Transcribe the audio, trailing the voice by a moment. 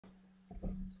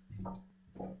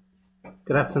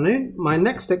Good afternoon. My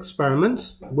next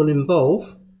experiment will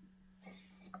involve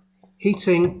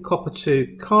heating copper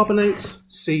to carbonate,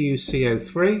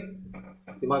 CuCO3.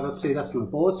 You might be able to see that on the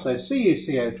board. So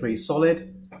CuCO3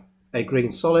 solid, a green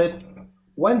solid.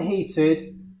 When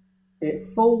heated, it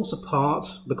falls apart.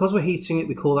 Because we're heating it,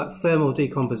 we call that thermal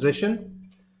decomposition.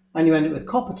 And you end up with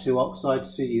copper 2 oxide,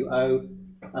 CuO,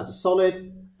 as a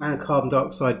solid, and carbon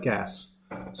dioxide gas.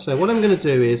 So what I'm going to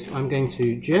do is I'm going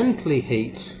to gently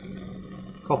heat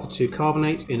copper 2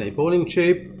 carbonate in a boiling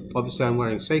tube. Obviously I'm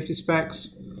wearing safety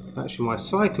specs, actually my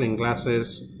cycling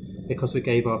glasses, because we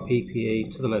gave our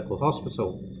PPE to the local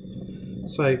hospital.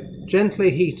 So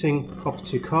gently heating copper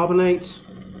 2 carbonate.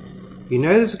 You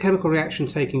know there's a chemical reaction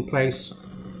taking place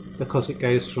because it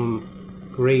goes from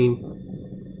green,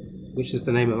 which is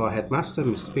the name of our headmaster,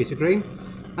 Mr. Peter Green,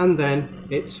 and then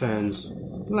it turns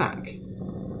black.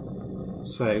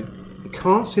 So you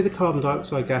can't see the carbon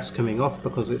dioxide gas coming off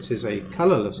because it is a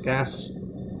colourless gas,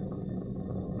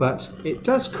 but it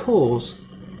does cause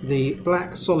the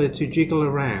black solid to jiggle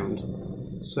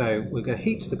around. So we're going to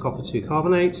heat the copper 2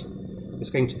 carbonate, it's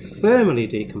going to thermally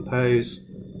decompose,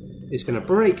 it's going to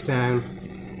break down,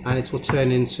 and it will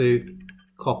turn into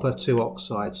copper 2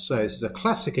 oxide. So this is a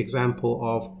classic example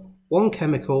of one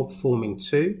chemical forming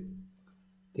two,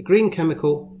 the green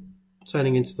chemical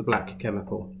turning into the black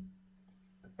chemical.